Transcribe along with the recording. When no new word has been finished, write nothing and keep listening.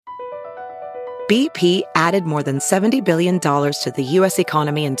BP added more than $70 billion to the U.S.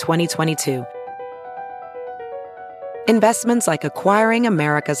 economy in 2022. Investments like acquiring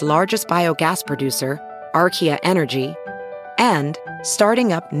America's largest biogas producer, Archaea Energy, and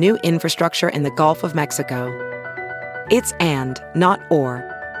starting up new infrastructure in the Gulf of Mexico. It's and, not or.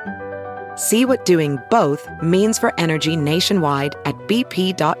 See what doing both means for energy nationwide at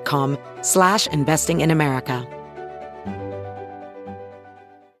bp.com/investing in America.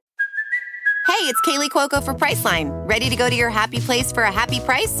 Hey, it's Kaylee Cuoco for Priceline. Ready to go to your happy place for a happy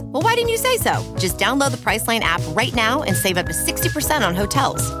price? Well, why didn't you say so? Just download the Priceline app right now and save up to 60% on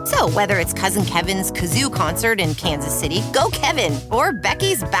hotels. So whether it's Cousin Kevin's Kazoo Concert in Kansas City, go Kevin, or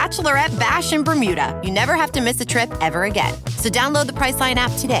Becky's Bachelorette Bash in Bermuda, you never have to miss a trip ever again. So download the Priceline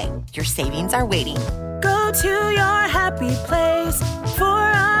app today. Your savings are waiting. Go to your happy place for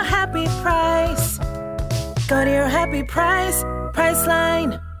a happy price. Go to your happy price,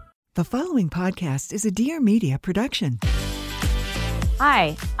 Priceline. The following podcast is a Dear Media production.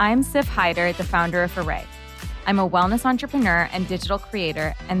 Hi, I'm Sif Hyder, the founder of Array. I'm a wellness entrepreneur and digital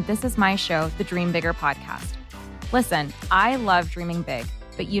creator, and this is my show, the Dream Bigger podcast. Listen, I love dreaming big,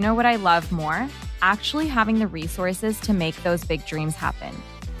 but you know what I love more? Actually having the resources to make those big dreams happen.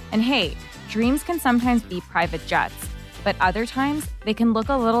 And hey, dreams can sometimes be private jets, but other times they can look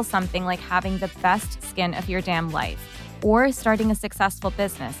a little something like having the best skin of your damn life, or starting a successful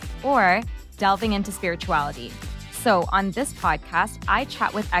business, or delving into spirituality. So on this podcast, I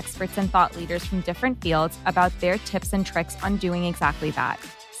chat with experts and thought leaders from different fields about their tips and tricks on doing exactly that.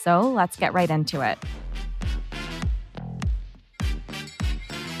 So let's get right into it.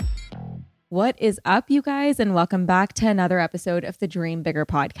 What is up, you guys, and welcome back to another episode of the Dream Bigger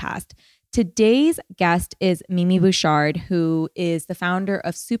podcast. Today's guest is Mimi Bouchard, who is the founder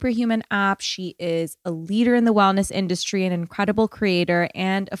of Superhuman app. She is a leader in the wellness industry, an incredible creator,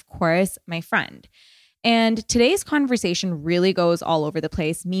 and of course, my friend. And today's conversation really goes all over the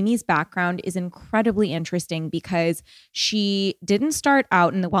place. Mimi's background is incredibly interesting because she didn't start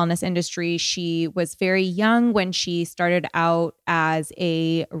out in the wellness industry. She was very young when she started out as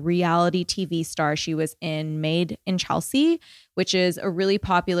a reality TV star. She was in Made in Chelsea, which is a really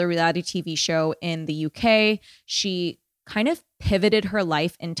popular reality TV show in the UK. She kind of pivoted her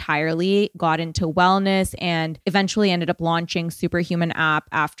life entirely, got into wellness, and eventually ended up launching Superhuman app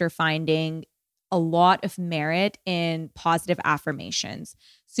after finding a lot of merit in positive affirmations.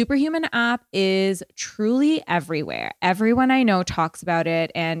 Superhuman app is truly everywhere. Everyone I know talks about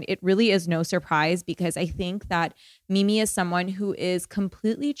it, and it really is no surprise because I think that Mimi is someone who is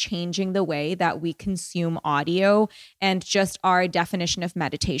completely changing the way that we consume audio and just our definition of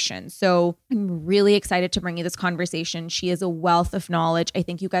meditation. So I'm really excited to bring you this conversation. She is a wealth of knowledge. I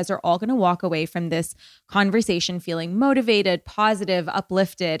think you guys are all going to walk away from this conversation feeling motivated, positive,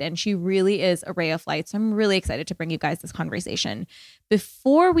 uplifted, and she really is a ray of light. So I'm really excited to bring you guys this conversation.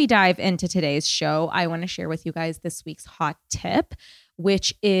 Before we dive into today's show, I want to share with you guys this week's hot tip,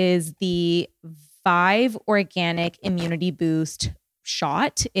 which is the 5 Organic Immunity Boost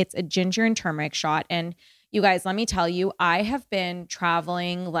shot. It's a ginger and turmeric shot. And you guys, let me tell you, I have been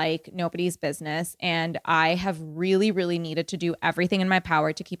traveling like nobody's business, and I have really, really needed to do everything in my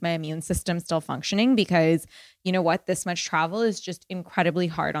power to keep my immune system still functioning because you know what? This much travel is just incredibly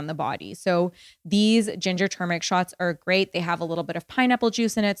hard on the body. So these ginger turmeric shots are great. They have a little bit of pineapple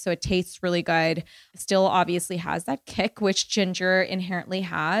juice in it, so it tastes really good. Still obviously has that kick, which ginger inherently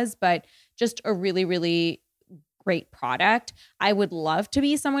has, but just a really, really great product. I would love to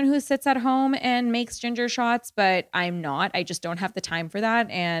be someone who sits at home and makes ginger shots, but I'm not. I just don't have the time for that.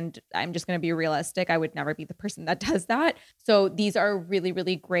 And I'm just going to be realistic. I would never be the person that does that. So these are a really,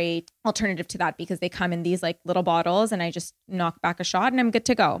 really great alternative to that because they come in these like little bottles and I just knock back a shot and I'm good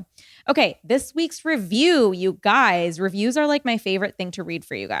to go. Okay, this week's review, you guys. Reviews are like my favorite thing to read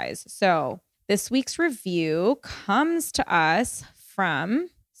for you guys. So this week's review comes to us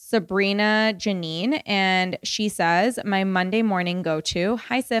from Sabrina Janine, and she says, my Monday morning go-to.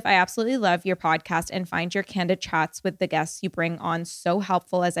 Hi, Sif. I absolutely love your podcast and find your candid chats with the guests you bring on so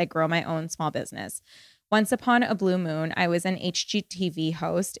helpful as I grow my own small business. Once upon a blue moon, I was an HGTV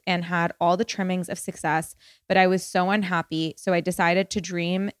host and had all the trimmings of success, but I was so unhappy. So I decided to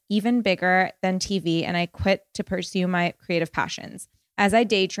dream even bigger than TV, and I quit to pursue my creative passions. As I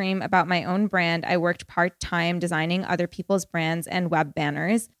daydream about my own brand, I worked part-time designing other people's brands and web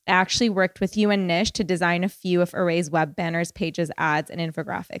banners. I actually worked with you and Nish to design a few of Array's web banners, pages, ads, and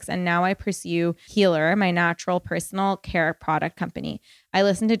infographics. And now I pursue Healer, my natural personal care product company. I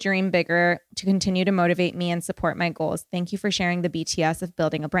listen to Dream Bigger to continue to motivate me and support my goals. Thank you for sharing the BTS of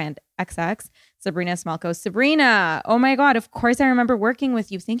building a brand. XX, Sabrina Smalko. Sabrina, oh my God, of course I remember working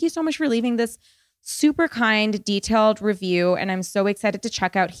with you. Thank you so much for leaving this super kind, detailed review. And I'm so excited to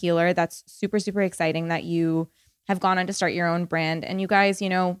check out Healer. That's super, super exciting that you have gone on to start your own brand. And you guys,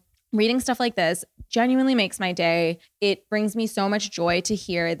 reading stuff like this genuinely makes my day. It brings me so much joy to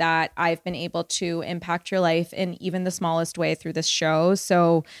hear that I've been able to impact your life in even the smallest way through this show.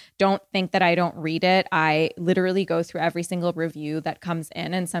 So don't think that I don't read it. I literally go through every single review that comes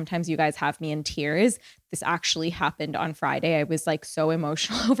in, and sometimes you guys have me in tears. This actually happened on Friday. I was like so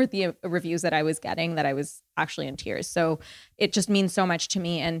emotional over the reviews that I was getting that I was actually in tears. So it just means so much to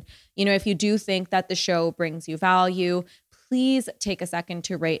me. And, if you do think that the show brings you value, please take a second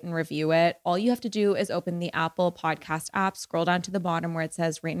to rate and review it. All you have to do is open the Apple Podcast app, scroll down to the bottom where it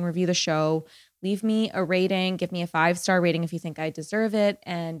says rate and review the show, leave me a rating, give me a 5-star rating if you think I deserve it.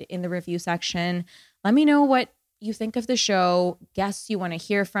 And in the review section, let me know what you think of the show, guests you want to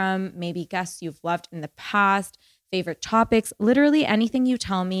hear from, maybe guests you've loved in the past, favorite topics. Literally anything you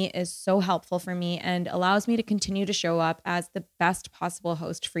tell me is so helpful for me and allows me to continue to show up as the best possible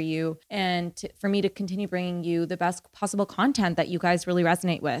host for you and for me to continue bringing you the best possible content that you guys really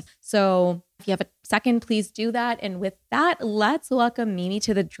resonate with. So if you have a second, please do that. And with that, let's welcome Mimi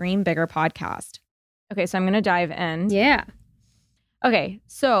to the Dream Bigger podcast. Okay, so I'm going to dive in. Yeah. Okay,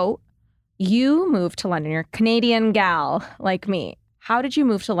 so you moved to London. You're a Canadian gal like me. How did you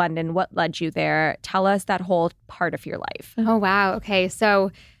move to London? What led you there? Tell us that whole part of your life. Oh, wow. Okay.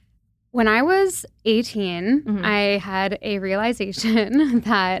 So when I was 18, I had a realization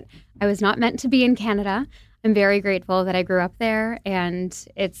that I was not meant to be in Canada. I'm very grateful that I grew up there, and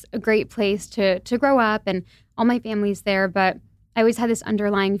it's a great place to grow up, and all my family's there. But I always had this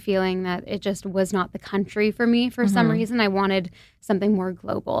underlying feeling that it just was not the country for me for some reason. I wanted something more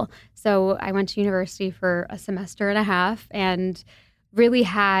global. So I went to university for a semester and a half and really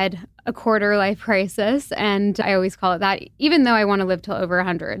had a quarter life crisis. And I always call it that, even though I want to live till over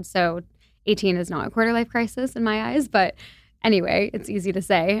 100. So 18 is not a quarter life crisis in my eyes. But anyway, it's easy to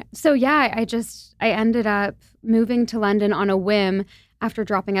say. So yeah, I ended up moving to London on a whim after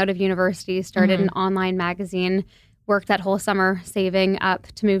dropping out of university, started an online magazine, worked that whole summer saving up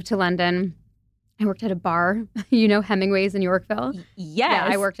to move to London. I worked at a bar, Hemingway's in Yorkville. Yes. Yeah,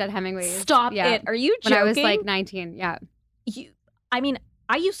 I worked at Hemingway's. Stop it. Are you joking? When I was like 19, yeah.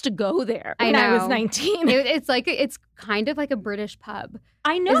 I used to go there when I was 19. It's kind of like a British pub.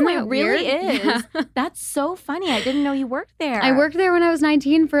 I know, it really is. Yeah. That's so funny. I didn't know you worked there. I worked there when I was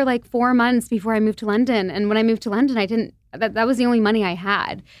 19 for like 4 months before I moved to London. And when I moved to London, that was the only money I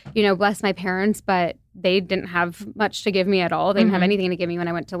had. Bless my parents, but they didn't have much to give me at all. They didn't have anything to give me when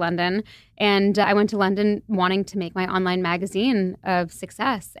I went to London. And I went to London wanting to make my online magazine a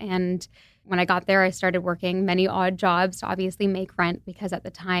success. And when I got there, I started working many odd jobs to obviously make rent, because at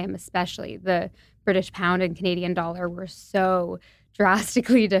the time, especially, the British pound and Canadian dollar were so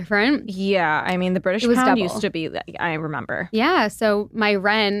drastically different. Yeah, the British pound used to be, I remember. Yeah, so my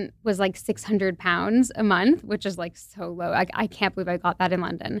rent was like £600 a month, which is like so low. I can't believe I got that in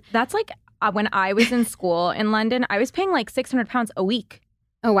London. That's like when I was in school in London, I was paying like £600 a week.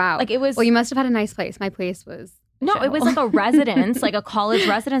 Oh, wow. Like it was. Well, you must have had a nice place. My place was. No, it was like a residence, like a college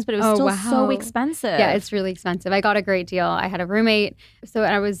residence, but it was still so expensive. Yeah, it's really expensive. I got a great deal. I had a roommate. So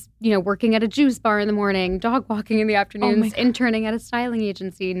I was, working at a juice bar in the morning, dog walking in the afternoons, interning at a styling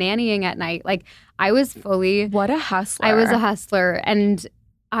agency, nannying at night. Like I was fully. What a hustler. I was a hustler. And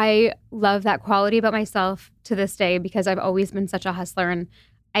I love that quality about myself to this day, because I've always been such a hustler. And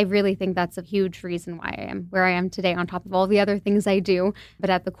I really think that's a huge reason why I am where I am today, on top of all the other things I do. But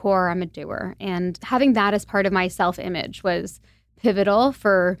at the core, I'm a doer. And having that as part of my self-image was pivotal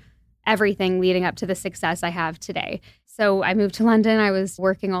for everything leading up to the success I have today. So I moved to London. I was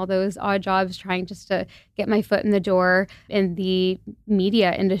working all those odd jobs, trying just to get my foot in the door in the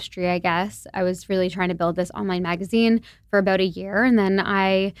media industry, I guess. I was really trying to build this online magazine for about a year. And then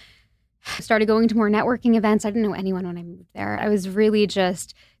I started going to more networking events. I didn't know anyone when I moved there. I was really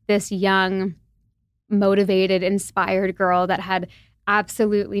just this young, motivated, inspired girl that had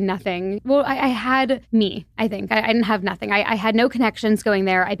absolutely nothing. Well, I had me, I think. I didn't have nothing. I had no connections going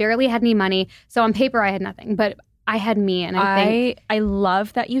there. I barely had any money. So on paper, I had nothing. But I had me. And I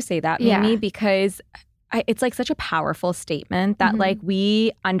love that you say that, Mimi, because it's like such a powerful statement that like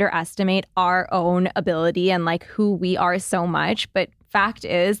we underestimate our own ability and like who we are so much. But fact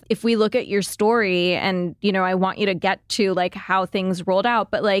is, if we look at your story and, I want you to get to like how things rolled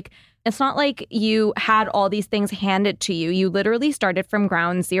out, but like, it's not like you had all these things handed to you. You literally started from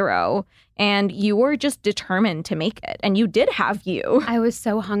ground zero and you were just determined to make it. And you did have you. I was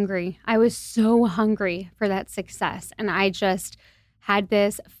so hungry. I was so hungry for that success. And I just had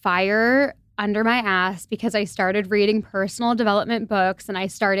this fire under my ass because I started reading personal development books and I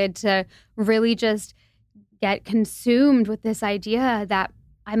started to really just get consumed with this idea that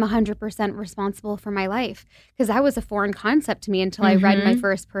I'm 100% responsible for my life, because that was a foreign concept to me until I read my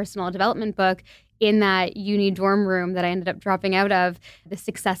first personal development book in that uni dorm room that I ended up dropping out of, The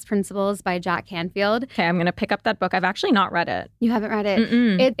Success Principles by Jack Canfield. Okay, I'm going to pick up that book. I've actually not read it. You haven't read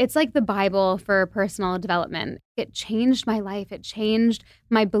it? It's like the Bible for personal development. It changed my life. It changed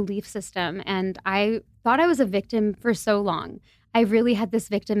my belief system. And I thought I was a victim for so long. I really had this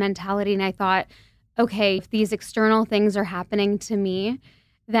victim mentality. And I thought, okay, if these external things are happening to me,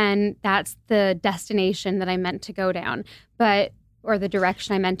 then that's the destination that I meant to go down, or the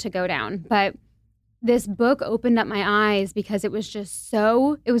direction I meant to go down. But this book opened up my eyes because it was just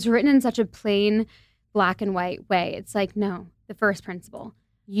it was written in such a plain black and white way. It's like, no, the first principle,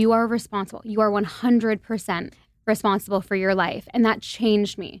 you are responsible. You are 100% responsible for your life. And that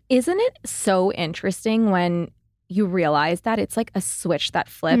changed me. Isn't it so interesting when you realize that it's like a switch that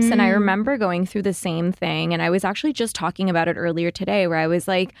flips? And I remember going through the same thing. And I was actually just talking about it earlier today, where I was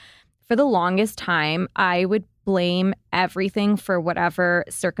like, for the longest time, I would blame everything for whatever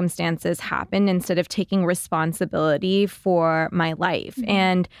circumstances happened instead of taking responsibility for my life.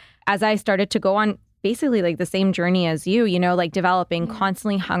 And as I started to go on basically like the same journey as you, like developing,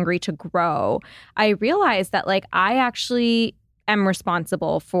 constantly hungry to grow, I realized that like I actually am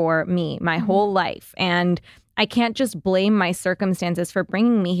responsible for me my whole life. And I can't just blame my circumstances for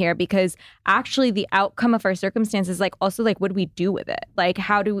bringing me here, because actually the outcome of our circumstances, like also like, what do we do with it? Like,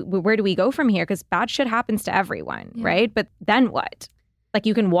 where do we go from here? Because bad shit happens to everyone, right? But then what? Like,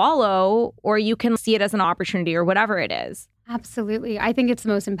 you can wallow or you can see it as an opportunity or whatever it is. Absolutely. I think it's the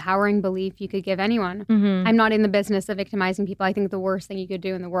most empowering belief you could give anyone. I'm not in the business of victimizing people. I think the worst thing you could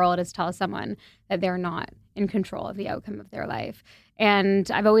do in the world is tell someone that they're not in control of the outcome of their life. And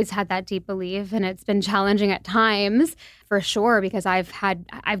I've always had that deep belief, and it's been challenging at times for sure, because I've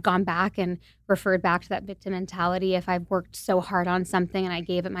gone back and referred back to that victim mentality if I've worked so hard on something and I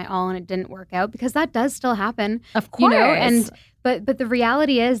gave it my all and it didn't work out, because that does still happen. Of course. But the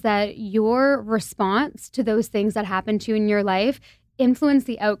reality is that your response to those things that happen to you in your life influence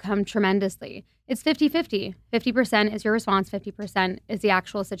the outcome tremendously. It's 50-50. 50% is your response, 50% is the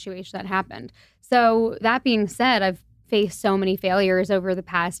actual situation that happened. So that being said, I've faced so many failures over the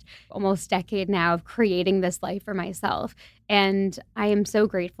past almost decade now of creating this life for myself. And I am so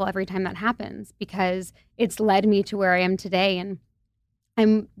grateful every time that happens, because it's led me to where I am today. And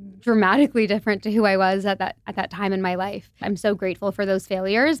I'm dramatically different to who I was at that time in my life. I'm so grateful for those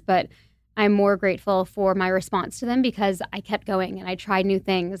failures, but I'm more grateful for my response to them, because I kept going and I tried new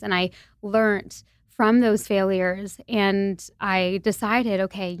things and I learned from those failures. And I decided,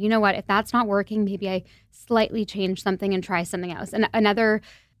 okay, you know what? If that's not working, maybe I slightly change something and try something else. And another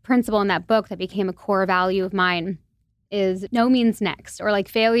principle in that book that became a core value of mine is no means next, or like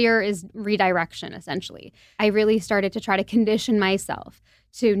failure is redirection, essentially. I really started to try to condition myself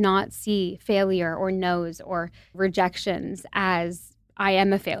to not see failure or no's or rejections as I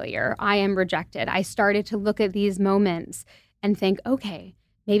am a failure, I am rejected. I started to look at these moments and think, okay,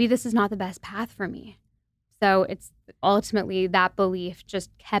 maybe this is not the best path for me. So it's ultimately that belief just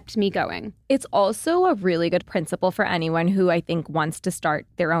kept me going. It's also a really good principle for anyone who I think wants to start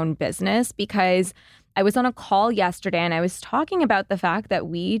their own business, because I was on a call yesterday and I was talking about the fact that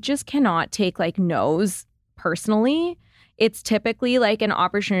we just cannot take like no's personally. It's typically like an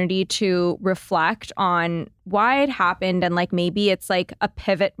opportunity to reflect on why it happened, and like maybe it's like a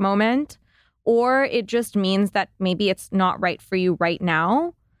pivot moment, or it just means that maybe it's not right for you right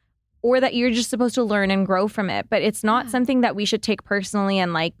now, or that you're just supposed to learn and grow from it. But it's not something that we should take personally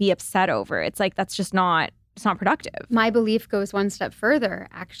and like be upset over. It's like, that's just not, it's not productive. My belief goes one step further,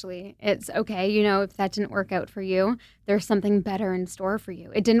 actually. It's okay, if that didn't work out for you, there's something better in store for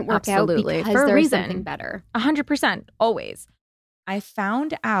you. It didn't work out because there's something better. 100%, always. I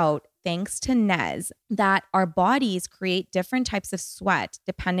found out, thanks to Nez, that our bodies create different types of sweat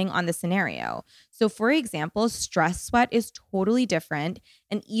depending on the scenario. So for example, stress sweat is totally different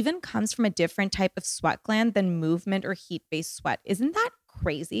and even comes from a different type of sweat gland than movement or heat-based sweat. Isn't that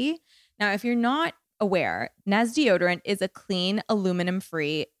crazy? Now, if you're not aware, Nez deodorant is a clean,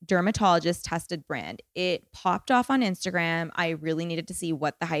 aluminum-free, dermatologist-tested brand. It popped off on Instagram. I really needed to see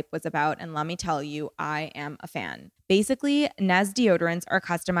what the hype was about, and let me tell you, I am a fan. Basically, Nez deodorants are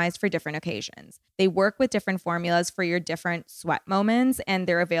customized for different occasions. They work with different formulas for your different sweat moments, and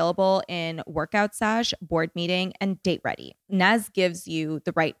they're available in workout sesh, board meeting, and date ready. Nez gives you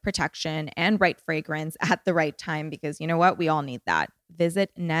the right protection and right fragrance at the right time, because you know what? We all need that.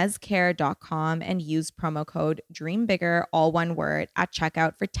 visit nezcare.com and use promo code DREAMBIGGER, all one word, at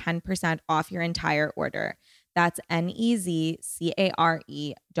checkout for 10% off your entire order. That's nezcare.com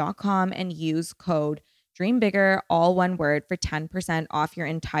and use code DREAMBIGGER, all one word, for 10% off your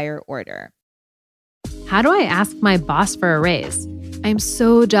entire order. How do I ask my boss for a raise? I'm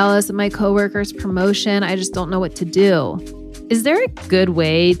so jealous of my coworker's promotion. I just don't know what to do. Is there a good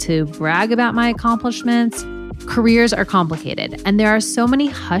way to brag about my accomplishments? Careers are complicated, and there are so many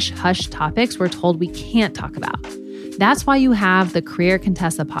hush-hush topics we're told we can't talk about. That's why you have the Career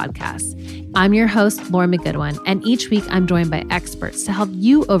Contessa podcast. I'm your host, Laura McGoodwin, and each week I'm joined by experts to help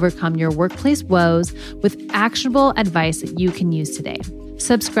you overcome your workplace woes with actionable advice that you can use today.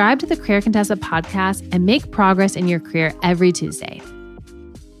 Subscribe to the Career Contessa podcast and make progress in your career every Tuesday.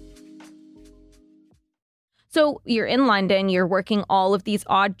 So you're in London, you're working all of these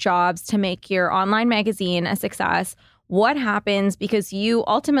odd jobs to make your online magazine a success. What happens? Because you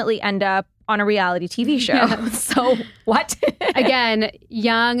ultimately end up on a reality TV show. Yeah. So what? Again,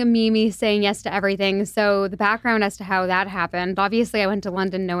 young Mimi saying yes to everything. So the background as to how that happened, obviously I went to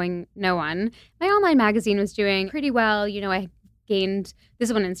London knowing no one. My online magazine was doing pretty well. You know, I gained, this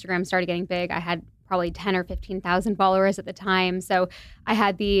is when Instagram started getting big. I had probably 10 or 15,000 followers at the time. So I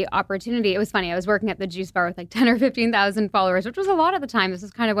had the opportunity. It was funny. I was working at the juice bar with like 10 or 15,000 followers, which was a lot at the time. This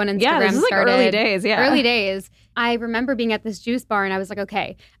was kind of when Instagram this was started. Like early days. Yeah. Early days. I remember being at this juice bar and I was like,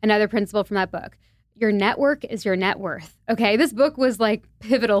 okay, another principle from that book. Your network is your net worth. Okay, this book was like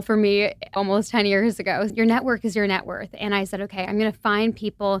pivotal for me almost 10 years ago. Your network is your net worth. And I said, okay, I'm going to find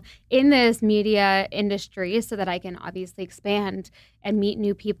people in this media industry so that I can obviously expand and meet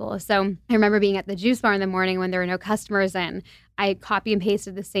new people. So I remember being at the juice bar in the morning when there were no customers in. I copy and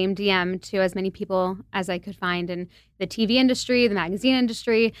pasted the same DM to as many people as I could find in the TV industry, the magazine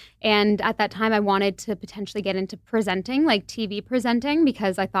industry. And at that time, I wanted to potentially get into presenting, like TV presenting,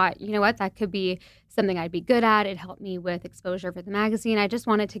 because I thought, you know what, that could be something I'd be good at. It helped me with exposure for the magazine. I just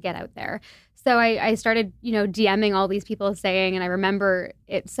wanted to get out there. So I started, DMing all these people saying, and I remember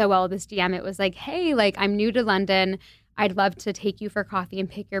it so well, this DM, it was like, hey, like I'm new to London. I'd love to take you for coffee and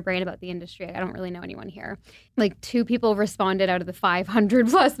pick your brain about the industry. I don't really know anyone here. Like 2 people responded out of the 500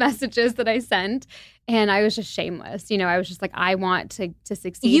 plus messages that I sent. And I was just shameless. I was just like, I want to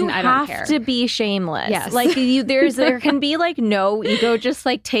succeed and I don't care. You have to be shameless. Yes. Like there can be like no ego, just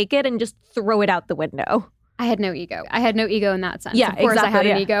like take it and just throw it out the window. I had no ego. I had no ego in that sense. Yeah, of course exactly, I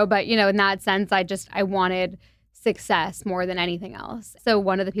had an ego, but in that sense, I wanted success more than anything else. So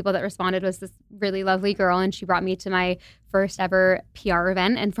one of the people that responded was this really lovely girl, and she brought me to my first ever PR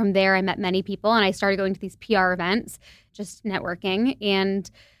event. And from there, I met many people, and I started going to these PR events, just networking. And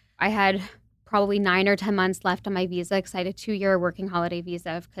I had probably 9 or 10 months left on my visa because I had a 2-year working holiday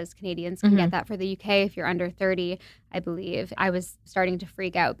visa because Canadians can get that for the UK if you're under 30, I believe. I was starting to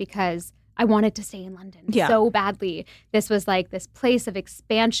freak out because I wanted to stay in London so badly. This was like this place of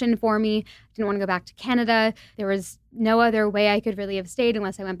expansion for me. I didn't want to go back to Canada. There was no other way I could really have stayed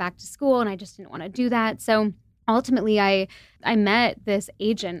unless I went back to school, and I just didn't want to do that. So ultimately, I met this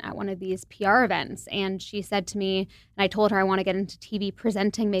agent at one of these PR events, and she said to me, and I told her I want to get into TV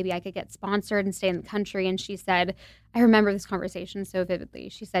presenting. Maybe I could get sponsored and stay in the country. And she said, I remember this conversation so vividly.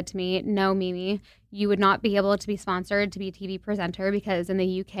 She said to me, no, Mimi, you would not be able to be sponsored to be a TV presenter because in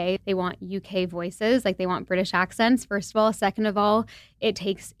the UK, they want UK voices, like they want British accents, first of all. Second of all, it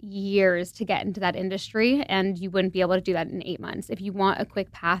takes years to get into that industry, and you wouldn't be able to do that in 8 months. If you want a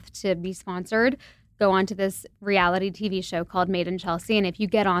quick path to be sponsored, go on to this reality TV show called Made in Chelsea. And if you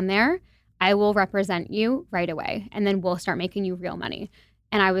get on there, I will represent you right away. And then we'll start making you real money.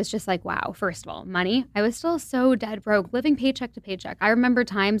 And I was just like, wow, first of all, money. I was still so dead broke, living paycheck to paycheck. I remember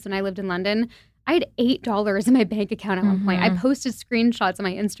times when I lived in London, I had $8 in my bank account at one point. I posted screenshots on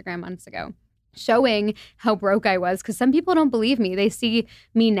my Instagram months ago showing how broke I was, because some people don't believe me. They see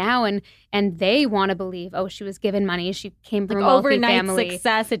me now and they want to believe, oh, she was given money. She came from a wealthy family. Overnight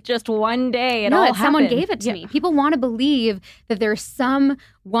success. It just one day. Someone gave it to me. People want to believe that there's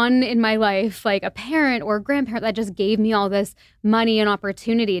someone in my life, like a parent or a grandparent, that just gave me all this money and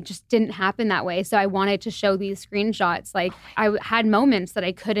opportunity. It just didn't happen that way. So I wanted to show these screenshots. Like I had moments that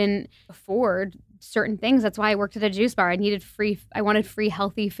I couldn't afford certain things. That's why I worked at a juice bar. I wanted free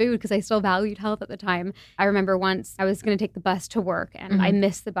healthy food because I still valued health at the time. I remember once I was going to take the bus to work and I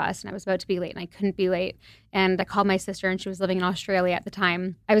missed the bus and I was about to be late and I couldn't be late. And I called my sister and she was living in Australia at the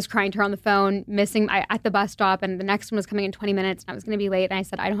time. I was crying to her on the phone, at the bus stop, and the next one was coming in 20 minutes and I was going to be late. And I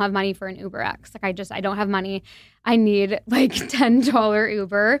said, I don't have money for an Uber X. I don't have money. I need like $10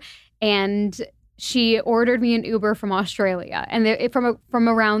 Uber. And she ordered me an Uber from Australia and from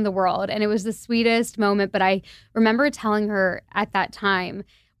around the world. And it was the sweetest moment. But I remember telling her at that time,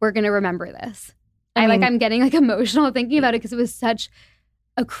 we're going to remember this. I'm getting like emotional thinking about it because it was such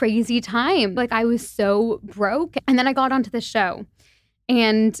a crazy time. Like I was so broke. And then I got onto the show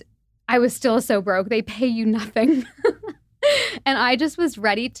and I was still so broke. They pay you nothing. And I just was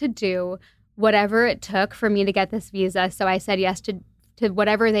ready to do whatever it took for me to get this visa. So I said yes to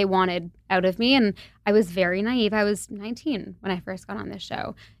whatever they wanted out of me. And I was very naive. I was 19 when I first got on this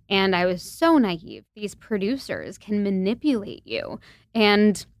show. And I was so naive. These producers can manipulate you.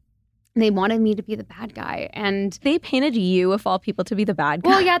 And they wanted me to be the bad guy. And they painted you, of all people, to be the bad guy.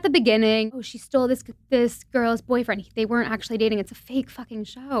 Well, yeah, at the beginning, she stole this girl's boyfriend. They weren't actually dating. It's a fake fucking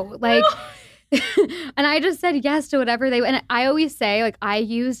show. Like... And I just said yes to whatever and I always say, like, I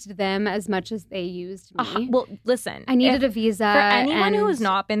used them as much as they used me. Well, listen. I needed a visa. For anyone who has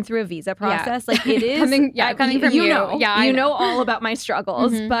not been through a visa process, like it is... coming from you. You know all about my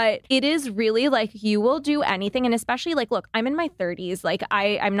struggles, but it is really like you will do anything. And especially like, look, I'm in my 30s. Like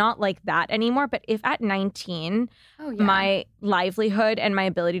I'm not like that anymore. But if at 19, my livelihood and my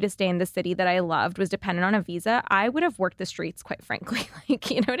ability to stay in the city that I loved was dependent on a visa, I would have worked the streets, quite frankly. Like,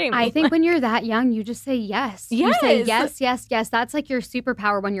 you know what I mean? I think when you're that young, you just say yes. You say yes. That's like your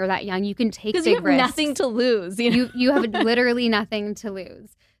superpower when you're that young. You can take big risks. Because you have nothing to lose. You have literally nothing to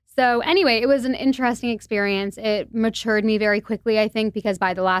lose. So anyway, it was an interesting experience. It matured me very quickly, I think, because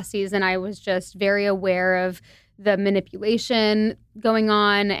by the last season, I was just very aware of the manipulation going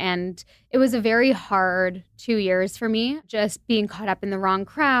on. And it was a very hard 2 years for me, just being caught up in the wrong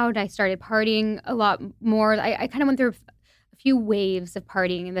crowd. I started partying a lot more. I kind of went through a few waves of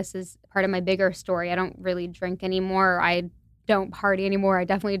partying, and this is part of my bigger story. I don't really drink anymore. I don't party anymore. I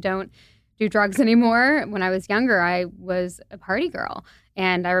definitely don't do drugs anymore. When I was younger, I was a party girl.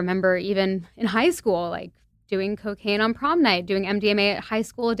 And I remember even in high school, like doing cocaine on prom night, doing MDMA at high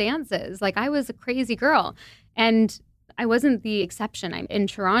school dances. Like I was a crazy girl. And I wasn't the exception. I'm in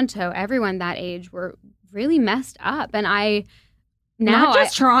Toronto. Everyone that age were really messed up. And not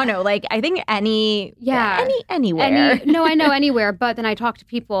just Toronto, like I think anywhere. I know anywhere. But then I talked to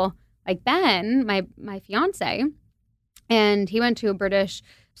people like Ben, my fiance, and he went to a British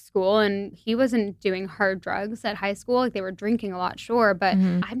school and he wasn't doing hard drugs at high school. Like they were drinking a lot, sure, but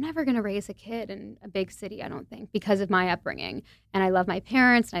I'm never going to raise a kid in a big city, I don't think, because of my upbringing. And I love my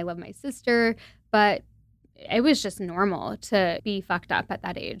parents and I love my sister, but it was just normal to be fucked up at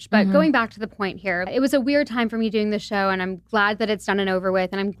that age. But going back to the point here, it was a weird time for me doing the show, and I'm glad that it's done and over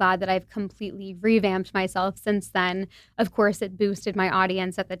with, and I'm glad that I've completely revamped myself since then. Of course, it boosted my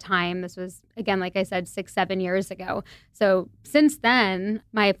audience at the time. This was, again, like I said, 6-7 years ago. So since then,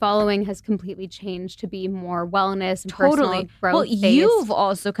 my following has completely changed to be more wellness and personal growth. Well, you've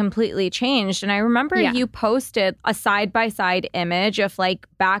also completely changed. And I remember you posted a side-by-side image of like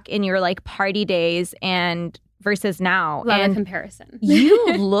back in your like party days and versus now. Love a comparison.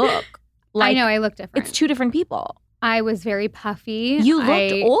 You look like... I know, I look different. It's two different people. I was very puffy. You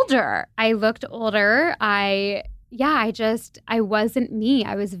looked older. I looked older. I wasn't me.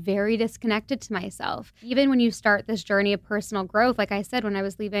 I was very disconnected to myself. Even when you start this journey of personal growth, like I said, when I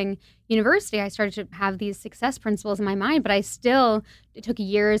was leaving university, I started to have these success principles in my mind, but it took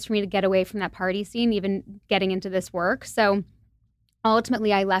years for me to get away from that party scene, even getting into this work. So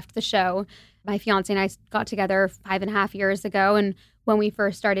ultimately, I left the show. My fiance and I got together 5.5 years ago. And when we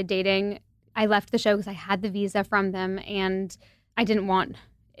first started dating, I left the show because I had the visa from them and I didn't want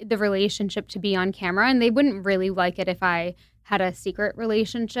the relationship to be on camera. And they wouldn't really like it if I had a secret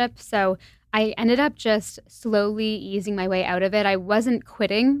relationship. So I ended up just slowly easing my way out of it. I wasn't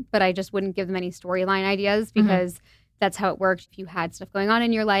quitting, but I just wouldn't give them any storyline ideas because that's how it worked. If you had stuff going on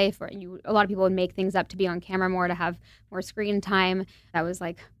in your life, or a lot of people would make things up to be on camera more, to have more screen time. That was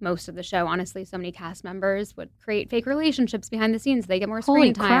like most of the show. Honestly, so many cast members would create fake relationships behind the scenes. They get more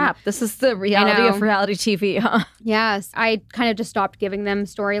screen time. Holy crap. This is the reality of reality TV, huh? Yes. I kind of just stopped giving them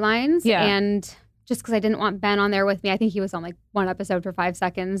storylines. Yeah. And just because I didn't want Ben on there with me. I think he was on like one episode for 5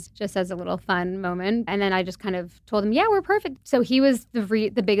 seconds, just as a little fun moment. And then I just kind of told him, yeah, we're perfect. So he was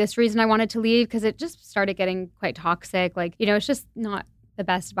the biggest reason I wanted to leave, because it just started getting quite toxic. Like, it's just not the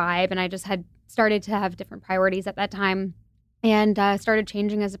best vibe. And I just had started to have different priorities at that time and started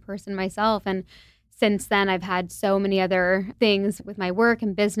changing as a person myself. And since then, I've had so many other things with my work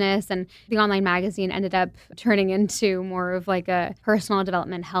and business, and the online magazine ended up turning into more of like a personal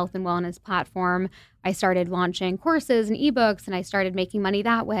development, health and wellness platform. I started launching courses and ebooks, and I started making money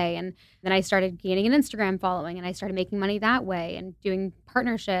that way. And then I started gaining an Instagram following, and I started making money that way and doing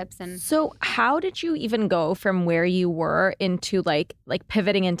partnerships. And so how did you even go from where you were into like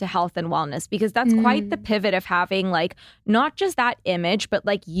pivoting into health and wellness? Because that's quite the pivot of having like not just that image, but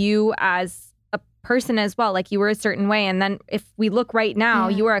like you as a person as well. Like you were a certain way. And then if we look right now,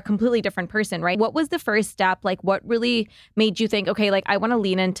 you are a completely different person, right? What was the first step? Like what really made you think, okay, like I want to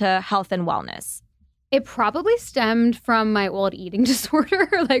lean into health and wellness? It probably stemmed from my old eating disorder,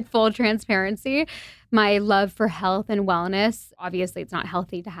 like full transparency. My love for health and wellness. Obviously, it's not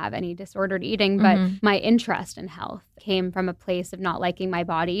healthy to have any disordered eating, but my interest in health came from a place of not liking my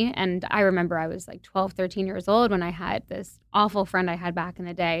body. And I remember I was like 12, 13 years old when I had this awful friend I had back in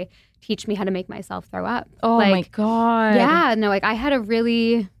the day teach me how to make myself throw up. Oh like, my God. Yeah, no, like I had a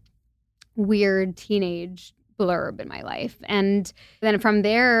really weird teenage blurb in my life. And then from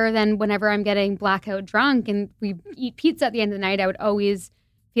there, then whenever I'm getting blackout drunk and we eat pizza at the end of the night, I would always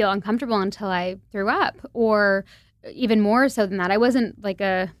feel uncomfortable until I threw up. Or even more so than that, I wasn't like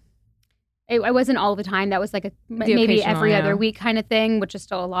I wasn't all the time. That was like maybe every other week kind of thing, which is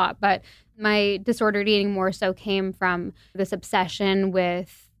still a lot. But my disordered eating more so came from this obsession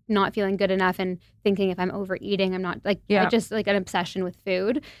with not feeling good enough and thinking if I'm overeating, I'm not I just like an obsession with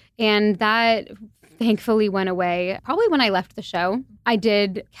food. And that thankfully went away probably when I left the show. I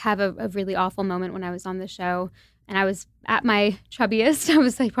did have a really awful moment when I was on the show, and I was at my chubbiest. I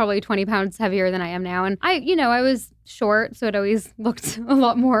was like probably 20 pounds heavier than I am now. And I was short, so it always looked a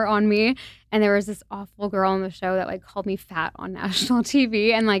lot more on me. And there was this awful girl on the show that like called me fat on national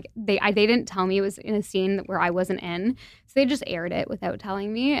TV. And like they didn't tell me it was in a scene where I wasn't in. So they just aired it without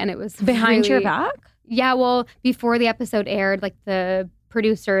telling me. And it was behind your back? Yeah, well, before the episode aired, like the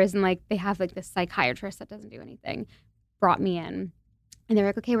producers and like they have like this psychiatrist that doesn't do anything brought me in. And they're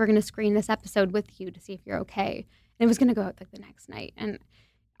like, okay, we're going to screen this episode with you to see if you're okay. And it was going to go out like the next night. And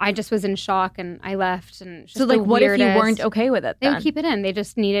I just was in shock and I left. And so like what if you weren't okay with it then? They would keep it in. They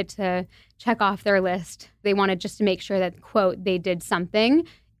just needed to check off their list. They wanted just to make sure that, quote, they did something,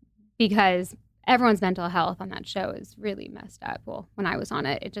 because everyone's mental health on that show is really messed up. Well, when I was on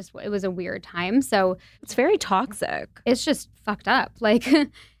it, it was a weird time. So it's very toxic. It's just fucked up. Like,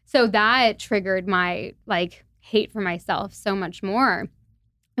 so that triggered my like hate for myself so much more.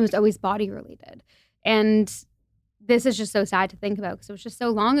 It was always body related. And this is just so sad to think about because it was just so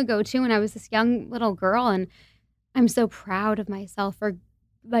long ago too. And I was this young little girl, and I'm so proud of myself for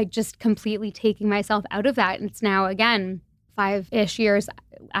like just completely taking myself out of that. And it's now again 5-ish years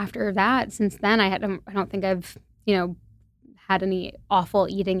after that. Since then, I don't think I've had any awful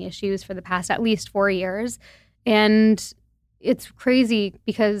eating issues for the past at least 4 years. And it's crazy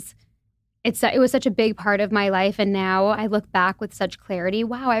because it was such a big part of my life. And now I look back with such clarity.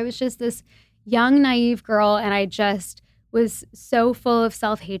 Wow, I was just this young, naive girl, and I just was so full of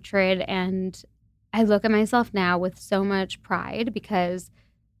self-hatred. And I look at myself now with so much pride because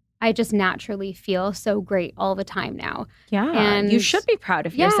I just naturally feel so great all the time now. Yeah, and you should be proud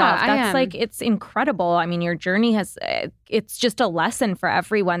of yourself. That's like, it's incredible. I mean, your journey it's just a lesson for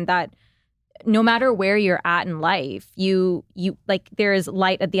everyone that no matter where you're at in life, you like there is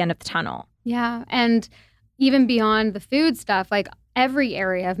light at the end of the tunnel. Yeah, and even beyond the food stuff, like every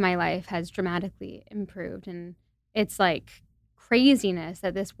area of my life has dramatically improved. And it's like craziness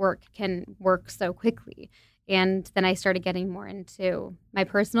that this work can work so quickly. And then I started getting more into my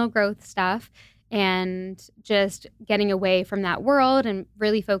personal growth stuff and just getting away from that world and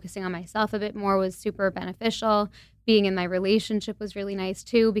really focusing on myself a bit more was super beneficial. Being in my relationship was really nice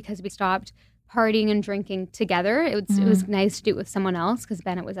too because we stopped partying and drinking together. It was nice to do it with someone else because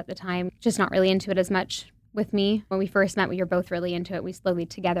Bennett was at the time just not really into it as much with me. When we first met, we were both really into it. We slowly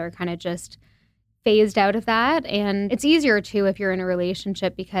together kind of just phased out of that. And it's easier too if you're in a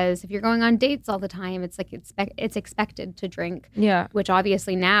relationship because if you're going on dates all the time, it's like it's expected to drink. Yeah. Which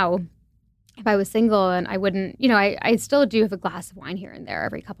obviously now, if I was single and I wouldn't, I still do have a glass of wine here and there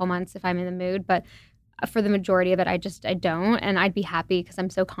every couple months if I'm in the mood. But for the majority of it, I don't. And I'd be happy because I'm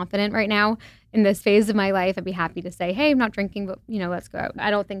so confident right now in this phase of my life. I'd be happy to say, hey, I'm not drinking, but, let's go out.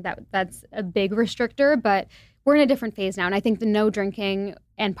 I don't think that's a big restrictor, but we're in a different phase now. And I think the no drinking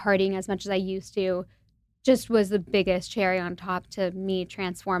and partying as much as I used to just was the biggest cherry on top to me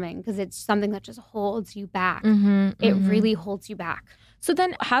transforming because it's something that just holds you back. It really holds you back. So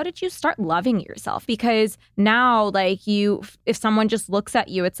then how did you start loving yourself? Because now, like if someone just looks at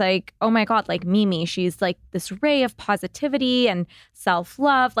you, it's like, oh my God, like Mimi, she's like this ray of positivity and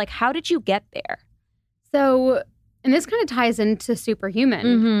self-love. Like, how did you get there? So, and this kind of ties into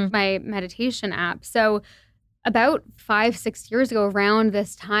Superhuman, my meditation app. So about 5-6 years ago, around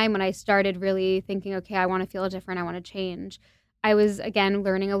this time when I started really thinking, okay, I want to feel different, I want to change, I was, again,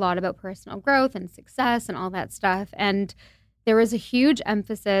 learning a lot about personal growth and success and all that stuff. And there was a huge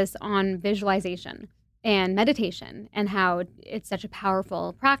emphasis on visualization and meditation and how it's such a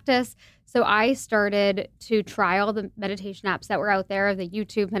powerful practice. So I started to try all the meditation apps that were out there, the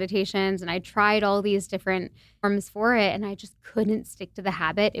YouTube meditations, and I tried all these different forms for it, and I just couldn't stick to the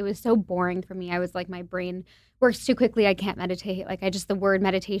habit. It was so boring for me. I was like, my brain works too quickly. I can't meditate. Like, the word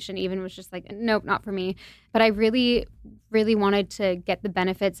meditation even was just like, nope, not for me. But I really, really wanted to get the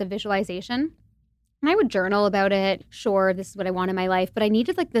benefits of visualization. And I would journal about it. Sure, this is what I want in my life, but I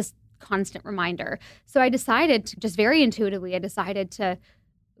needed like this constant reminder. So I decided to, just very intuitively, I decided to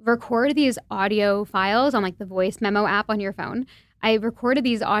record these audio files on like the voice memo app on your phone. I recorded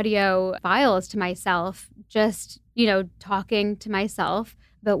these audio files to myself, just, talking to myself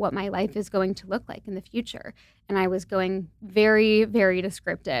about what my life is going to look like in the future. And I was going very, very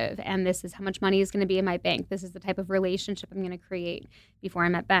descriptive. And this is how much money is going to be in my bank. This is the type of relationship I'm going to create before I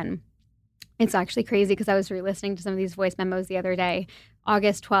met Ben. It's actually crazy because I was re-listening to some of these voice memos the other day,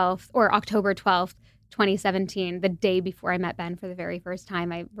 October 12th, 2017, the day before I met Ben for the very first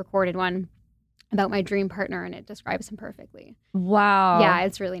time. I recorded one about my dream partner, and it describes him perfectly. Wow. Yeah,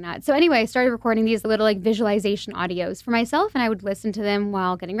 it's really nuts. So anyway, I started recording these little like visualization audios for myself, and I would listen to them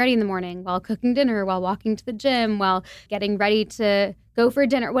while getting ready in the morning, while cooking dinner, while walking to the gym, while getting ready to go for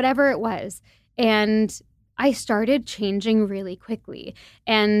dinner, whatever it was. And I started changing really quickly.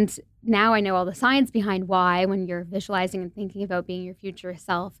 And now I know all the science behind why, when you're visualizing and thinking about being your future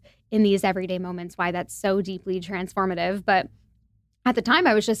self in these everyday moments, why that's so deeply transformative. But at the time,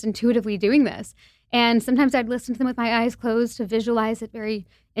 I was just intuitively doing this. And sometimes I'd listen to them with my eyes closed to visualize it very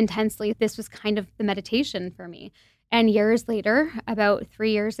intensely. This was kind of the meditation for me. And years later, about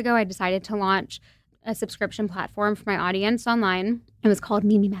 3 years ago, I decided to launch a subscription platform for my audience online. It was called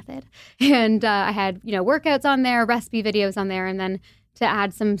Mimi Method. And I had, workouts on there, recipe videos on there. And then to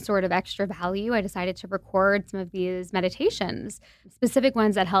add some sort of extra value, I decided to record some of these meditations, specific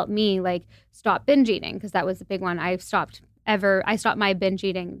ones that helped me like stop binge eating, because that was a big one. I stopped my binge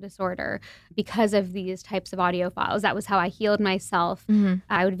eating disorder because of these types of audio files. That was how I healed myself. Mm-hmm.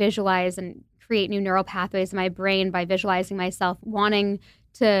 I would visualize and create new neural pathways in my brain by visualizing myself wanting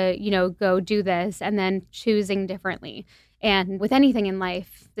to, go do this and then choosing differently. And with anything in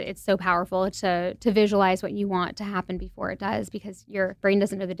life, it's so powerful to visualize what you want to happen before it does, because your brain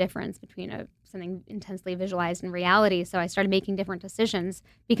doesn't know the difference between something intensely visualized and reality. So I started making different decisions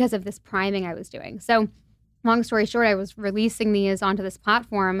because of this priming I was doing. So long story short, I was releasing these onto this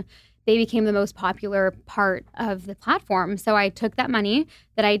platform. They became the most popular part of the platform. So I took that money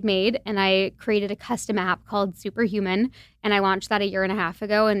that I'd made and I created a custom app called Superhuman. And I launched that 1.5 years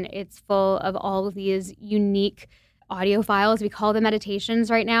ago. And it's full of all of these unique audio files. We call them meditations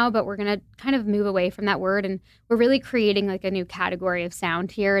right now, but we're going to kind of move away from that word. And we're really creating like a new category of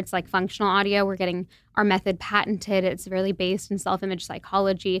sound here. It's like functional audio. We're getting our method patented. It's really based in self-image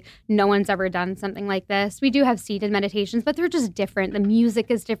psychology. No one's ever done something like this. We do have seated meditations, but they're just different. The music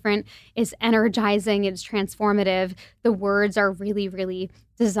is different. It's energizing. It's transformative. The words are really, really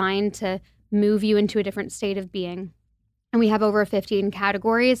designed to move you into a different state of being. And we have over 15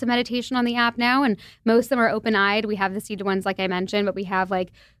 categories of meditation on the app now, and most of them are open-eyed. We have the seated ones, like I mentioned, but we have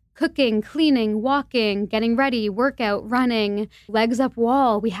like cooking, cleaning, walking, getting ready, workout, running, legs up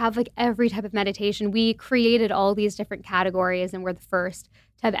wall. We have like every type of meditation. We created all these different categories, and we're the first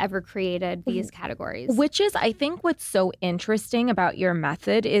to have ever created these categories. Which is, I think, what's so interesting about your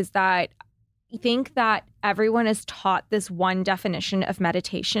method is that I think that everyone is taught this one definition of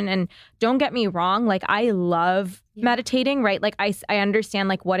meditation. And don't get me wrong, like I love meditating, right? Like I understand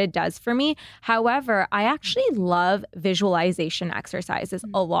like what it does for me. However, I actually love visualization exercises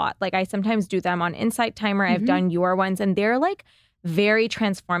a lot. Like I sometimes do them on Insight Timer. I've done your ones and they're like very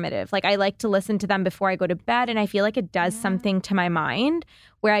transformative. Like I like to listen to them before I go to bed, and I feel like it does something to my mind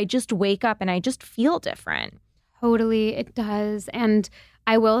where I just wake up and I just feel different. Totally, it does. And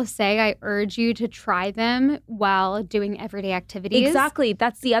I will say I urge you to try them while doing everyday activities. Exactly.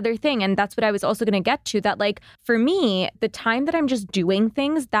 That's the other thing. And that's what I was also going to get to, that like for me, the time that I'm just doing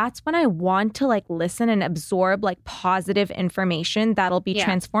things, that's when I want to like listen and absorb like positive information that'll be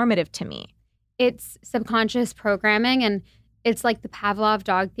transformative to me. It's subconscious programming, and it's like the Pavlov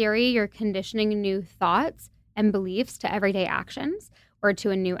dog theory. You're conditioning new thoughts and beliefs to everyday actions or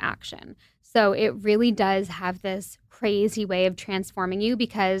to a new action. So it really does have this crazy way of transforming you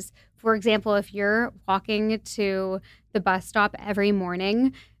because, for example, if you're walking to the bus stop every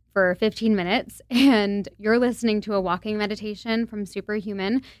morning for 15 minutes and you're listening to a walking meditation from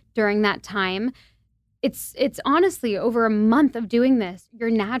Superhuman during that time, it's honestly over a month of doing this, you're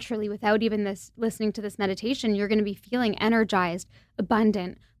naturally, without even this listening to this meditation, you're going to be feeling energized,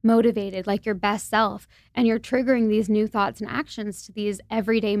 abundant, motivated, like your best self. And you're triggering these new thoughts and actions to these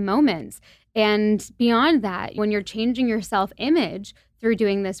everyday moments. And beyond that, when you're changing your self-image through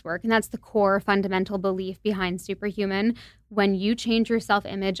doing this work, and that's the core fundamental belief behind Superhuman, when you change your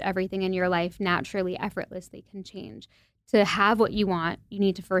self-image, everything in your life naturally, effortlessly can change. To have what you want, you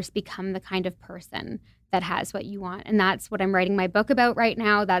need to first become the kind of person that has what you want. And that's what I'm writing my book about right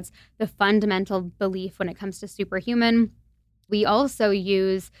now. That's the fundamental belief when it comes to Superhuman. We also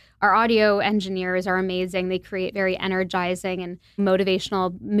use, our audio engineers are amazing. They create very energizing and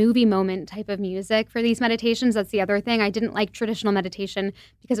motivational movie moment type of music for these meditations. That's the other thing. I didn't like traditional meditation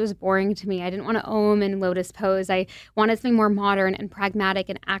because it was boring to me. I didn't want to om and lotus pose. I wanted something more modern and pragmatic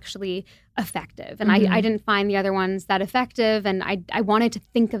and actually effective. And I didn't find the other ones that effective. And I wanted to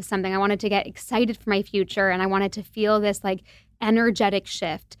think of something. I wanted to get excited for my future. And I wanted to feel this like energetic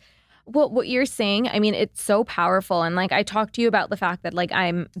shift. Well, what you're saying, I mean, it's so powerful. And like, I talked to you about the fact that like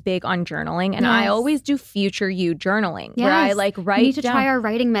I'm big on journaling, and I always do future you journaling where I like write You need to down. try our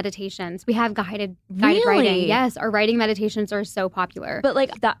writing meditations. We have guided writing. Yes, our writing meditations are so popular. But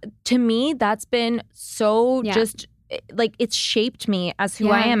like that, to me, that's been so just like it's shaped me as who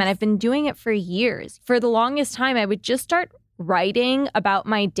I am. And I've been doing it for years. For the longest time, I would just start writing about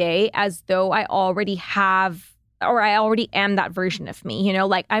my day as though I already have, or I already am that version of me, you know,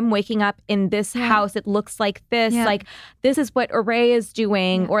 like I'm waking up in this house. It looks like this, like this is what Array is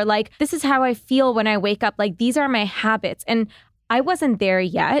doing, or like this is how I feel when I wake up. Like these are my habits. And I wasn't there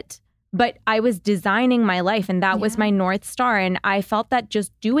yet, but I was designing my life, and that was my North Star. And I felt that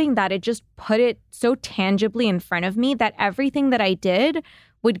just doing that, it just put it so tangibly in front of me that everything that I did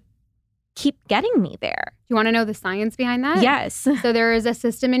would keep getting me there. You want to know the science behind that? Yes. So there is a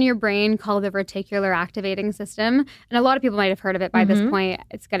system in your brain called the reticular activating system. And a lot of people might have heard of it by this point.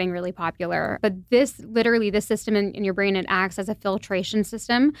 It's getting really popular. But this system in your brain, it acts as a filtration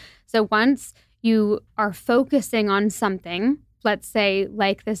system. So once you are focusing on something, let's say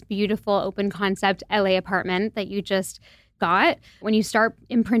like this beautiful open concept LA apartment that you just got, when you start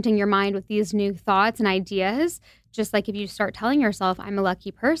imprinting your mind with these new thoughts and ideas, just like if you start telling yourself, I'm a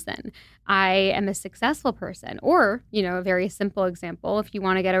lucky person, I am a successful person, or, you know, a very simple example, if you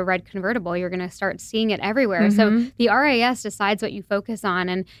want to get a red convertible, you're going to start seeing it everywhere. So the RAS decides what you focus on,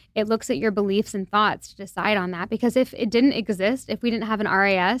 and it looks at your beliefs and thoughts to decide on that. Because if it didn't exist, if we didn't have an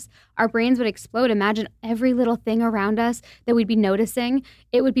RAS, our brains would explode. Imagine every little thing around us that we'd be noticing.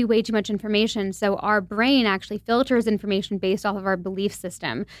 It would be way too much information. So our brain actually filters information based off of our belief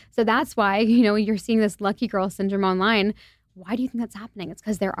system. So that's why, you know, you're seeing this lucky girl syndrome online. Why do you think that's happening? It's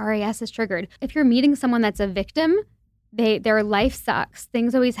because their RAS is triggered. If you're meeting someone that's a victim, their life sucks.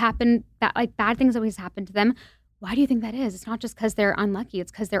 Things always happen, bad things always happen to them. Why do you think that is? It's not just because they're unlucky.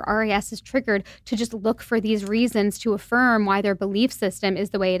 It's because their RAS is triggered to just look for these reasons to affirm why their belief system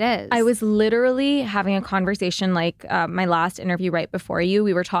is the way it is. I was literally having a conversation like my last interview right before you.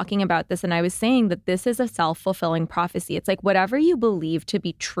 We were talking about this, and I was saying that this is a self-fulfilling prophecy. It's like whatever you believe to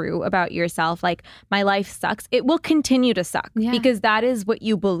be true about yourself, like my life sucks, it will continue to suck because that is what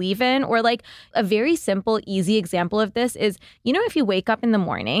you believe in. Or like a very simple, easy example of this is, you know, if you wake up in the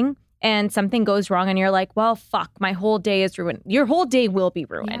morning and something goes wrong and you're like, well, fuck, my whole day is ruined. Your whole day will be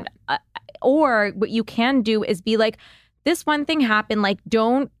ruined. Or what you can do is be like, this one thing happened, like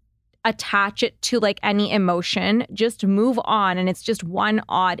don't attach it to like any emotion, just move on. And it's just one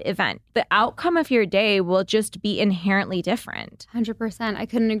odd event. The outcome of your day will just be inherently different. 100%. I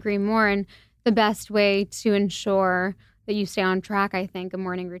couldn't agree more. And the best way to ensure that you stay on track, I think a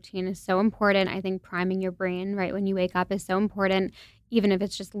morning routine is so important. I think priming your brain right when you wake up is so important. Even if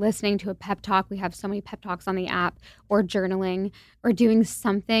it's just listening to a pep talk, we have so many pep talks on the app, or journaling, or doing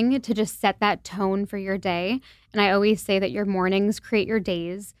something to just set that tone for your day. And I always say that your mornings create your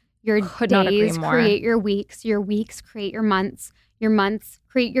days, your days create your weeks create your months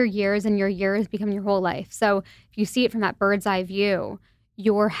create your years, and your years become your whole life. So if you see it from that bird's eye view,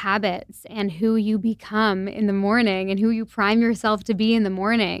 your habits and who you become in the morning and who you prime yourself to be in the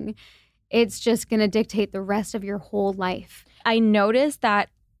morning, it's just going to dictate the rest of your whole life. I noticed that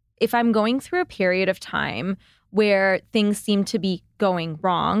if I'm going through a period of time where things seem to be going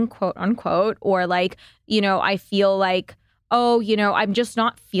wrong, quote unquote, or like, you know, I feel like, oh, you know, I'm just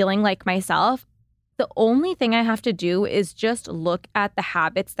not feeling like myself, the only thing I have to do is just look at the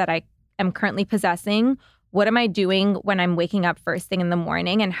habits that I am currently possessing. What am I doing when I'm waking up first thing in the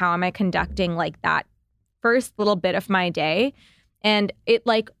morning, and how am I conducting like that first little bit of my day? And it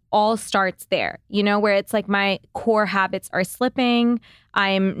like all starts there, you know, where it's like my core habits are slipping.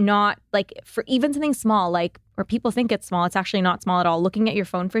 I'm not like, for even something small, like, or people think it's small, it's actually not small at all. Looking at your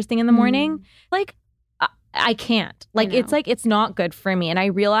phone first thing in the morning, like, I can't. Like, it's like, it's not good for me. And I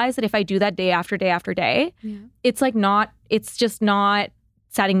realize that if I do that day after day after day, it's like it's just not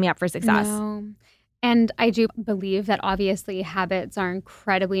setting me up for success. No. And I do believe that obviously habits are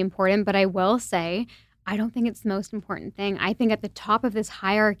incredibly important, but I will say, I don't think it's the most important thing. I think at the top of this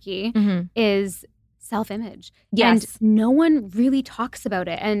hierarchy is self-image. Yes. And no one really talks about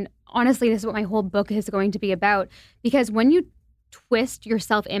it. And honestly, this is what my whole book is going to be about. Because when you twist your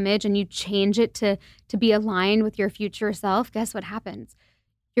self-image and you change it to be aligned with your future self, guess what happens?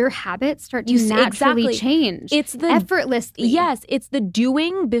 Your habits start to naturally change. It's the effortlessly. Yes, it's the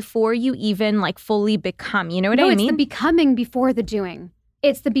doing before you even like fully become. You know what I mean? It's the becoming before the doing.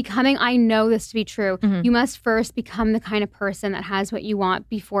 It's the becoming. I know this to be true. You must first become the kind of person that has what you want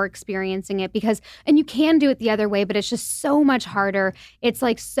before experiencing it, and you can do it the other way, but it's just so much harder. It's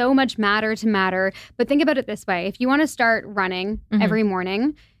like so much matter to matter. But think about it this way. If you want to start running every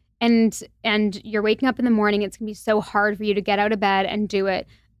morning and you're waking up in the morning, it's going to be so hard for you to get out of bed and do it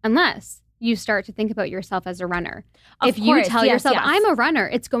unless you start to think about yourself as a runner. If you tell yourself, I'm a runner,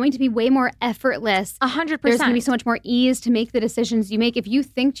 it's going to be way more effortless. 100%. There's going to be so much more ease to make the decisions you make. If you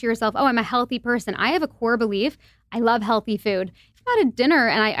think to yourself, oh, I'm a healthy person. I have a core belief. I love healthy food. If I'm at a dinner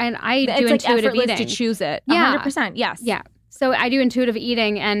and I do it's intuitive like effortless eating. to choose it. Yeah. 100%. Yes. Yeah. So I do intuitive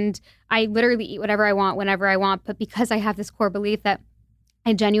eating and I literally eat whatever I want, whenever I want. But because I have this core belief that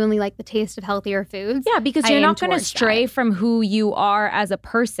I genuinely like the taste of healthier foods. Yeah, because you're not going to stray from who you are as a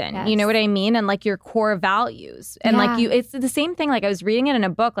person. Yes. You know what I mean? And like your core values. And like it's the same thing. Like I was reading it in a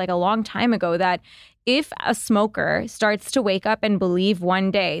book like a long time ago that if a smoker starts to wake up and believe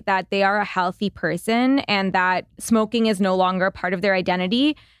one day that they are a healthy person and that smoking is no longer a part of their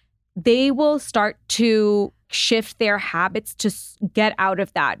identity, they will start to shift their habits to get out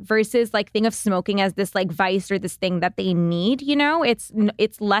of that versus like think of smoking as this like vice or this thing that they need, you know, it's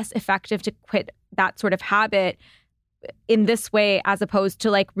less effective to quit that sort of habit in this way as opposed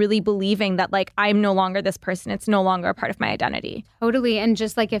to like really believing that like I'm no longer this person. It's no longer a part of my identity. Totally. And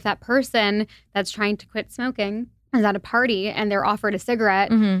just like if that person that's trying to quit smoking is at a party and they're offered a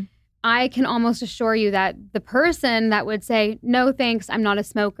cigarette, I can almost assure you that the person that would say, no, thanks, I'm not a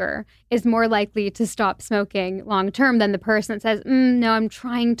smoker, is more likely to stop smoking long term than the person that says, no, I'm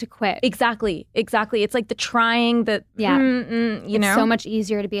trying to quit. Exactly. It's like the trying, you know? It's so much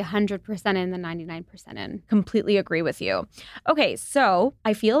easier to be 100% in than 99% in. Completely agree with you. Okay, so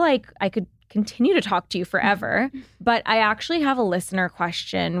I feel like I could continue to talk to you forever, but I actually have a listener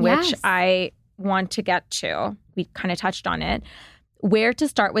question, which I want to get to. We kind of touched on it. Where to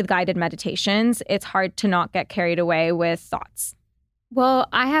start with guided meditations? It's hard to not get carried away with thoughts. Well,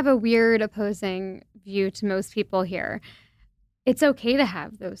 I have a weird opposing view to most people here. It's okay to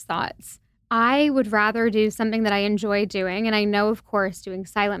have those thoughts. I would rather do something that I enjoy doing. And I know, of course, doing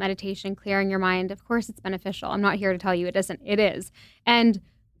silent meditation, clearing your mind, of course, it's beneficial. I'm not here to tell you it isn't. It is. And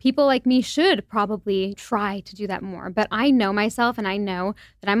people like me should probably try to do that more. But I know myself and I know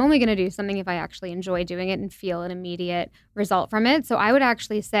that I'm only going to do something if I actually enjoy doing it and feel an immediate result from it. So I would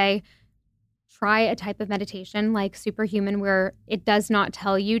actually say try a type of meditation like Superhuman where it does not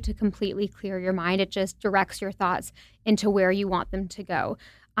tell you to completely clear your mind. It just directs your thoughts into where you want them to go.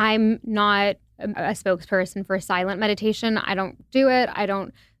 I'm not a spokesperson for silent meditation. I don't do it. I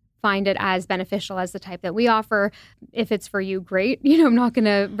don't find it as beneficial as the type that we offer. If it's for you, great. I'm not going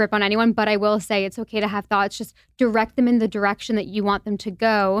to rip on anyone, but I will say it's okay to have thoughts. Just direct them in the direction that you want them to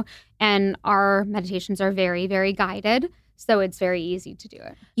go. And our meditations are very, very guided. So it's very easy to do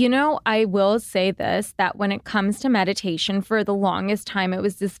it. I will say this, that when it comes to meditation, for the longest time, it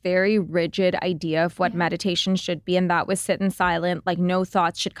was this very rigid idea of what meditation should be. And that was sit in silent, like no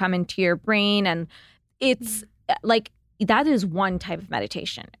thoughts should come into your brain. And it's like, that is one type of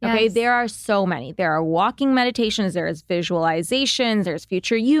meditation. Okay. Yes. There are so many. There are walking meditations. There's visualizations. There's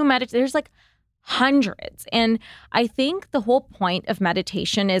future you meditation. There's like hundreds. And I think the whole point of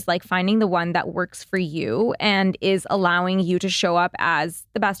meditation is like finding the one that works for you and is allowing you to show up as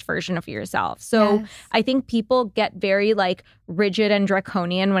the best version of yourself. So I think people get very like rigid and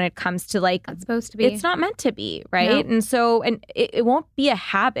draconian when it comes to like, it's supposed to be. It's not meant to be. Right. No. And it won't be a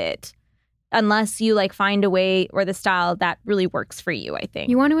habit unless you like find a way or the style that really works for you, I think.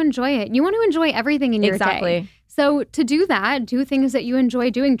 You want to enjoy it. You want to enjoy everything in your day. So to do that, do things that you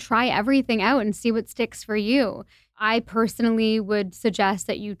enjoy doing. Try everything out and see what sticks for you. I personally would suggest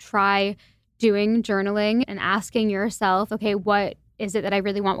that you try doing journaling and asking yourself, okay, what is it that I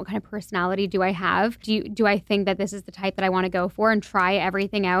really want? What kind of personality do I have? Do I think that this is the type that I want to go for, and try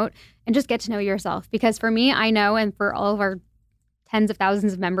everything out and just get to know yourself? Because for me, I know, and for all of our tens of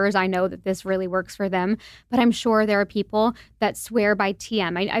thousands of members, I know that this really works for them. But I'm sure there are people that swear by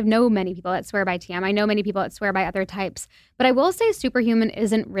TM. I know many people that swear by TM. I know many people that swear by other types. But I will say Superhuman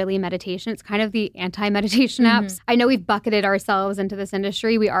isn't really meditation. It's kind of the anti-meditation apps. I know we've bucketed ourselves into this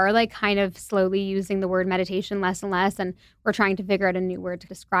industry. We are like kind of slowly using the word meditation less and less. And we're trying to figure out a new word to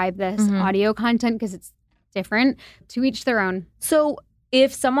describe this audio content because it's different. To each their own. So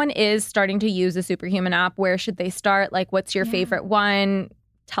if someone is starting to use a Superhuman app, where should they start? Like, what's your favorite one?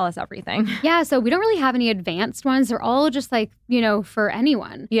 Tell us everything. Yeah, so we don't really have any advanced ones. They're all just like, for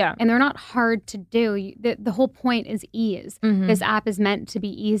anyone. Yeah. And they're not hard to do. The whole point is ease. This app is meant to be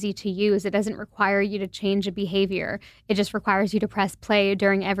easy to use. It doesn't require you to change a behavior. It just requires you to press play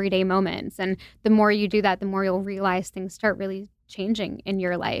during everyday moments. And the more you do that, the more you'll realize things start really changing in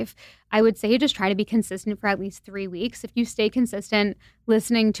your life. I would say just try to be consistent for at least 3 weeks. If you stay consistent,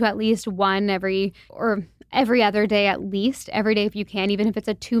 listening to at least one every other day, at least every day if you can, even if it's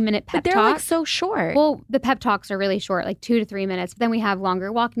a 2-minute pep talk. But they're like so short. Well, the pep talks are really short, like 2 to 3 minutes. But then we have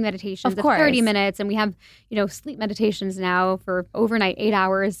longer walking meditations of 30 minutes. And we have, sleep meditations now for overnight, 8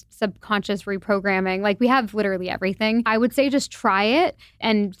 hours, subconscious reprogramming. Like we have literally everything. I would say just try it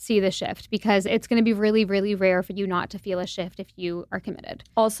and see the shift, because it's going to be really, really rare for you not to feel a shift if you are committed.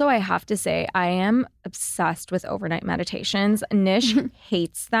 Also, I have to say, I am obsessed with overnight meditations. Nish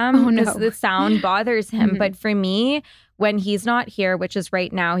hates them because the sound bothers him. But for me, when he's not here, which is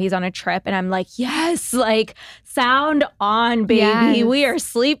right now, he's on a trip, and I'm like, yes, like sound on, baby. Yes. We are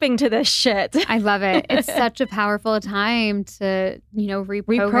sleeping to this shit. I love it. It's such a powerful time to,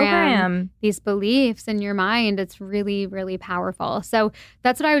 reprogram these beliefs in your mind. It's really, really powerful. So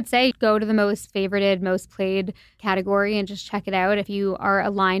that's what I would say. Go to the most favorited, most played category and just check it out. If you are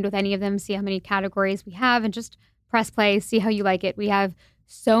aligned with any of them, see how many categories we have and just press play, see how you like it. We have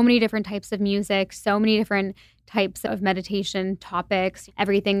so many different types of music, so many different types of meditation topics,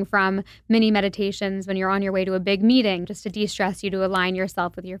 everything from mini meditations when you're on your way to a big meeting, just to de-stress you, to align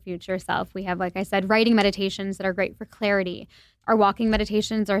yourself with your future self. We have, like I said, writing meditations that are great for clarity. Our walking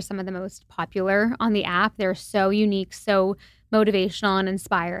meditations are some of the most popular on the app. They're so unique, so motivational and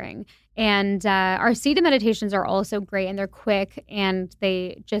inspiring. And our seated meditations are also great, and they're quick, and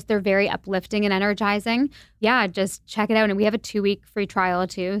they're very uplifting and energizing. Yeah, just check it out. And we have a 2-week free trial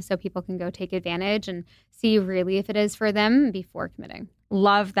too, so people can go take advantage and see really if it is for them before committing.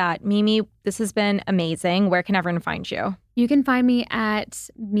 Love that. Mimi, this has been amazing. Where can everyone find you? You can find me at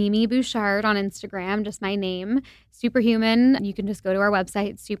Mimi Bouchard on Instagram, just my name. Superhuman, you can just go to our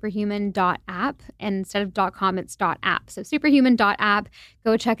website, superhuman.app, and instead of .com, it's .app. So superhuman.app,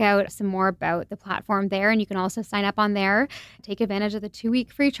 go check out some more about the platform there, and you can also sign up on there, take advantage of the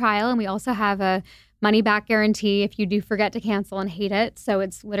 2-week free trial, and we also have a money-back guarantee if you do forget to cancel and hate it. So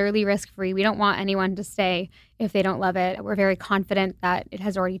it's literally risk-free. We don't want anyone to stay if they don't love it. We're very confident that it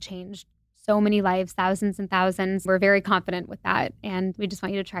has already changed so many lives, thousands and thousands. We're very confident with that, and we just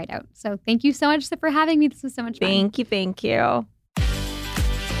want you to try it out. So thank you so much for having me. This was so much fun. Thank you.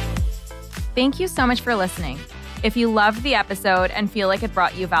 Thank you so much for listening. If you loved the episode and feel like it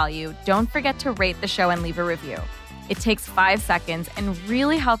brought you value, don't forget to rate the show and leave a review. It takes 5 seconds and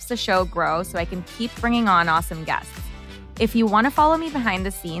really helps the show grow so I can keep bringing on awesome guests. If you want to follow me behind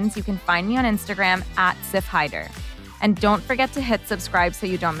the scenes, you can find me on Instagram at SifHider. And don't forget to hit subscribe so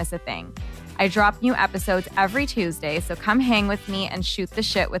you don't miss a thing. I drop new episodes every Tuesday, so come hang with me and shoot the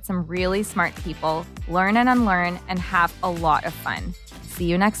shit with some really smart people, learn and unlearn, and have a lot of fun. See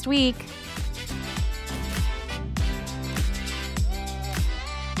you next week.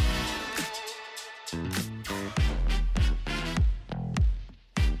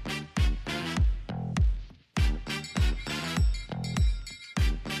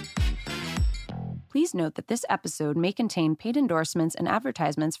 Please note that this episode may contain paid endorsements and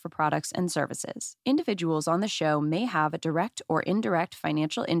advertisements for products and services. Individuals on the show may have a direct or indirect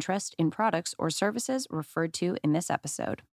financial interest in products or services referred to in this episode.